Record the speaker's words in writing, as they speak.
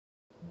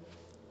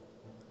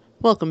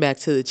Welcome back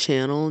to the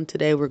channel, and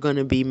today we're going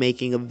to be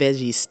making a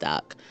veggie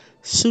stock.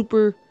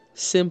 Super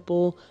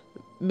simple,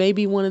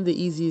 maybe one of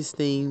the easiest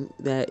things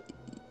that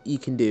you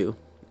can do,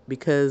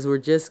 because we're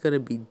just going to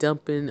be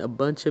dumping a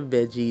bunch of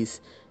veggies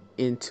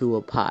into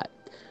a pot.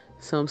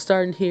 So I'm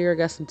starting here. I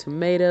got some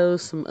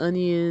tomatoes, some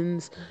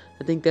onions,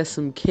 I think that's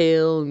some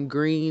kale and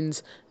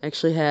greens. I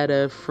actually had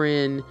a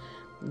friend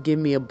give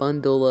me a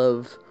bundle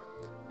of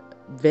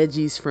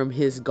veggies from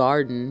his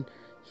garden.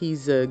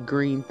 He's a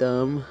green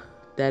thumb.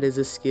 That is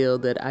a skill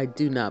that I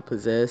do not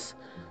possess.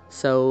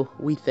 So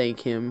we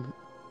thank him.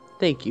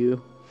 Thank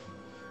you.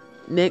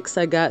 Next,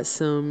 I got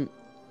some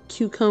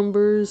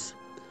cucumbers,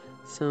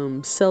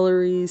 some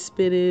celery,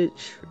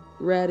 spinach,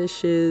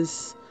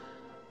 radishes.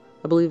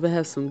 I believe I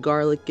have some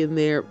garlic in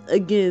there.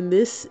 Again,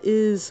 this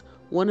is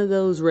one of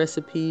those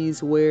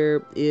recipes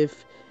where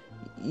if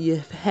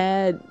you've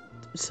had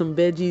some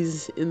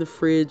veggies in the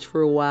fridge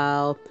for a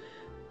while,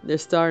 they're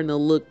starting to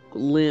look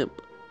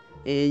limp,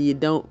 and you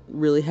don't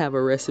really have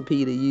a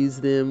recipe to use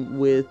them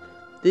with,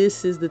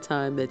 this is the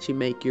time that you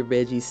make your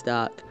veggie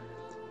stock.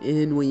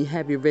 And when you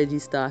have your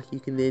veggie stock, you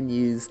can then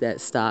use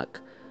that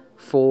stock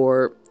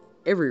for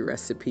every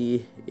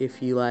recipe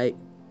if you like.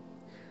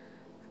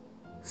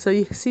 So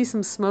you see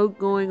some smoke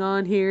going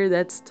on here.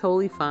 That's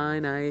totally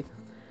fine. I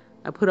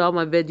put all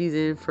my veggies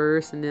in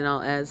first, and then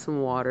I'll add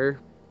some water.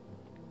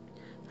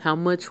 How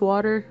much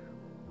water?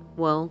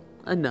 Well,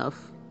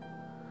 enough.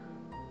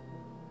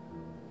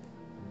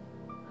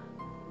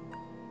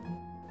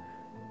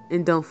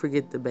 And don't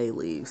forget the bay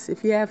leaves.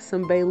 If you have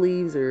some bay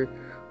leaves or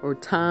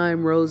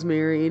thyme,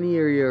 rosemary, any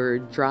of your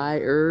dry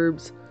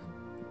herbs,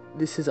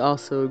 this is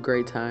also a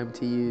great time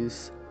to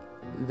use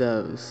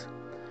those.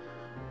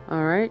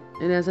 Alright,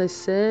 and as I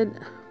said,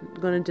 I'm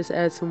going to just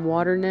add some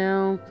water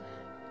now.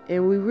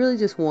 And we really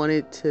just want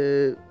it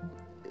to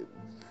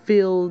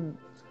fill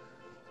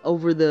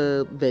over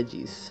the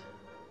veggies,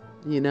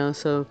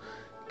 so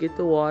get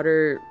the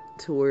water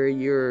to where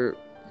your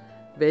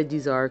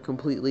veggies are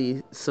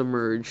completely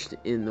submerged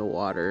in the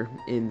water,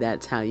 and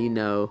that's how you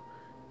know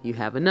you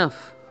have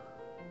enough.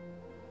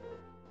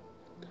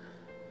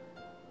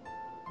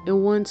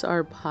 And once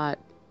our pot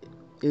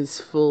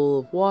is full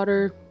of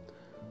water,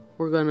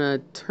 we're gonna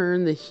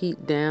turn the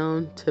heat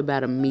down to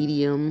about a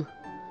medium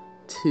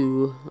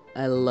to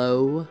a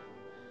low.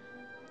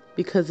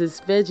 Because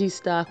it's veggie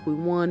stock, we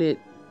want it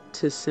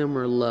to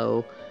simmer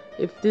low.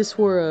 If this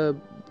were a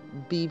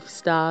beef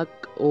stock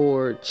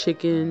or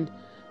chicken,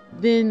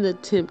 then the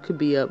temp could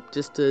be up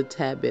just a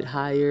tad bit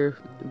higher.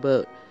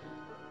 But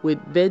with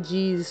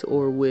veggies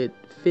or with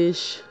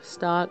fish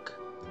stock,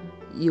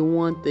 you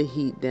want the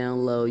heat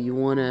down low. You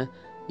wanna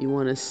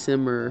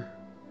simmer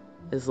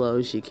as low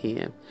as you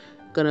can.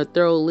 Gonna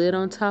throw a lid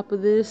on top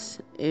of this,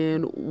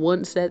 and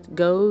once that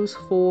goes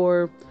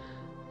for,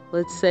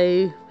 let's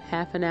say,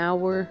 half an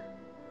hour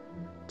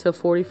to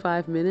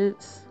 45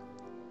 minutes,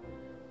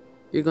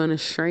 you're gonna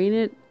strain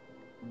it,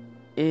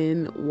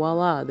 and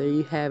voila, there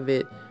you have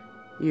it.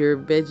 Your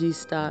veggie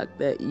stock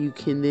that you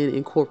can then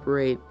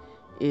incorporate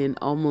in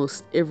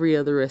almost every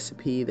other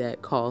recipe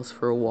that calls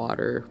for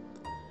water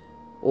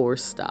or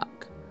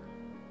stock.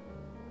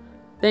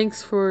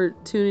 Thanks for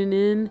tuning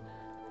in,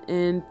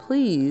 and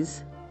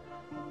please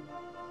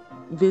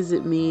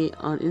visit me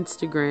on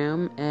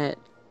Instagram at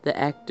the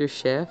Actor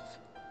Chef,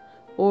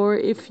 or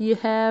if you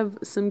have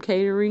some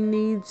catering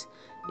needs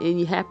and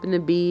you happen to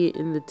be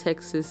in the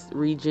Texas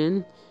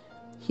region,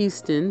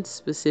 Houston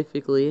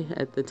specifically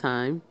at the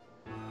time,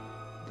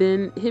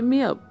 then hit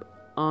me up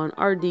on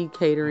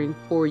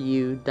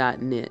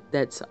rdcatering4u.net.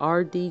 That's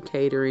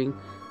rdcatering,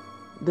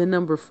 the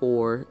number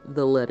 4,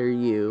 the letter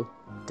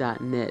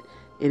U.net.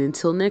 And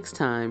until next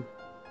time,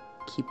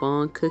 keep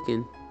on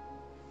cooking.